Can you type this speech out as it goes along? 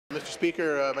Mr.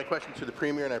 Speaker, my question to the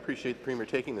Premier, and I appreciate the Premier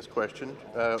taking this question.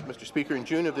 Mr. Speaker, in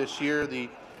June of this year, the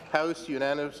House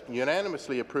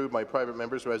unanimously approved my private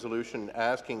member's resolution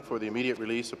asking for the immediate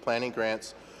release of planning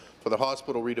grants for the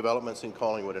hospital redevelopments in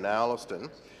Collingwood and Alliston.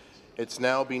 It's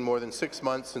now been more than 6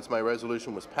 months since my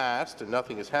resolution was passed, and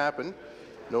nothing has happened.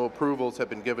 No approvals have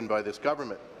been given by this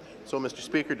government. So, Mr.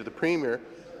 Speaker, to the Premier,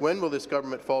 when will this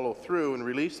government follow through and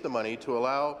release the money to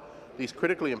allow these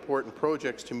critically important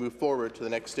projects to move forward to the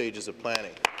next stages of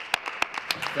planning?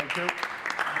 Thank you.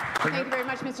 Thank you very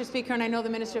much, Mr. Speaker. And I know the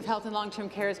Minister of Health and Long-Term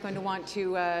Care is going to want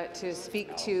to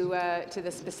speak to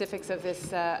the specifics of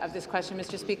this question,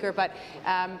 Mr. Speaker. But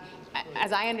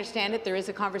as I understand it, there is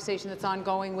a conversation that's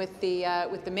ongoing with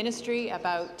the Ministry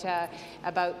about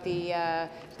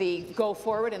the go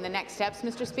forward and the next steps,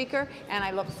 Mr. Speaker. And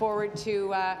I look forward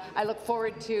to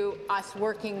us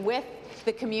working with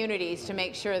the communities to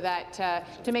make sure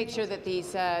that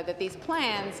these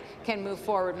plans can move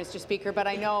forward, Mr. Speaker. But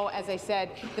I know, as I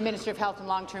said, the Minister of Health and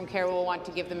Long-Term Care will want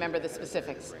to give the member the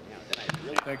specifics.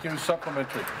 Thank you.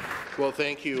 Supplementary. Well,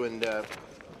 thank you, and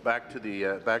back to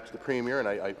the Premier, and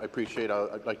I appreciate.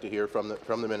 I'd like to hear from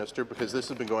the Minister, because this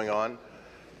has been going on,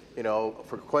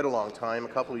 for quite a long time, a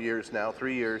couple of years now,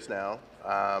 3 years now.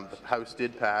 The House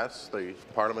did pass. The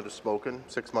Parliament has spoken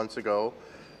 6 months ago.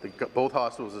 Both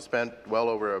hospitals have spent well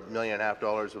over $1.5 million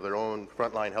of their own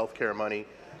frontline health care money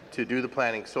to do the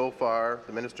planning so far.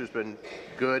 The Minister's been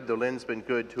good, the LHIN's been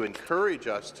good to encourage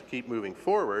us to keep moving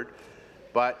forward,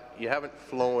 but you haven't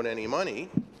flown any money,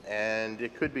 and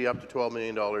it could be up to $12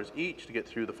 million each to get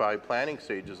through the 5 planning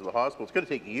stages of the hospital. It's going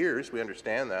to take years, we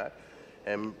understand that,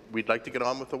 and we'd like to get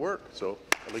on with the work. So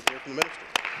I'd like to hear from the Minister.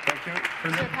 Thank you.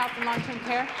 Minister of Health and Long-Term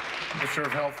Care. Minister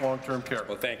of Health, Long-Term Care.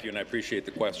 Well, thank you, and I appreciate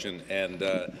the question. And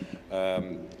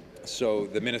so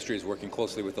the Ministry is working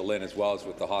closely with the LHIN as well as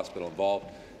with the hospital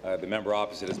involved. The member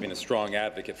opposite has been a strong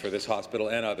advocate for this hospital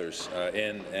and others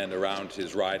in and around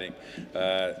his riding.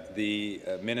 The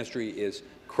Ministry is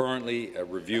currently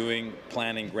reviewing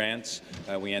planning grants.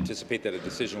 We anticipate that a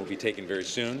decision will be taken very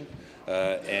soon.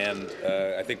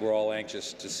 I think we're all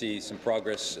anxious to see some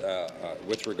progress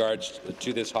with regards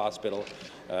to this hospital,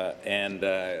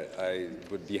 I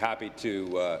would be happy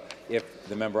to, if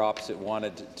the member opposite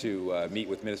wanted to meet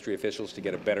with Ministry officials to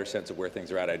get a better sense of where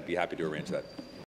things are at, I'd be happy to arrange that.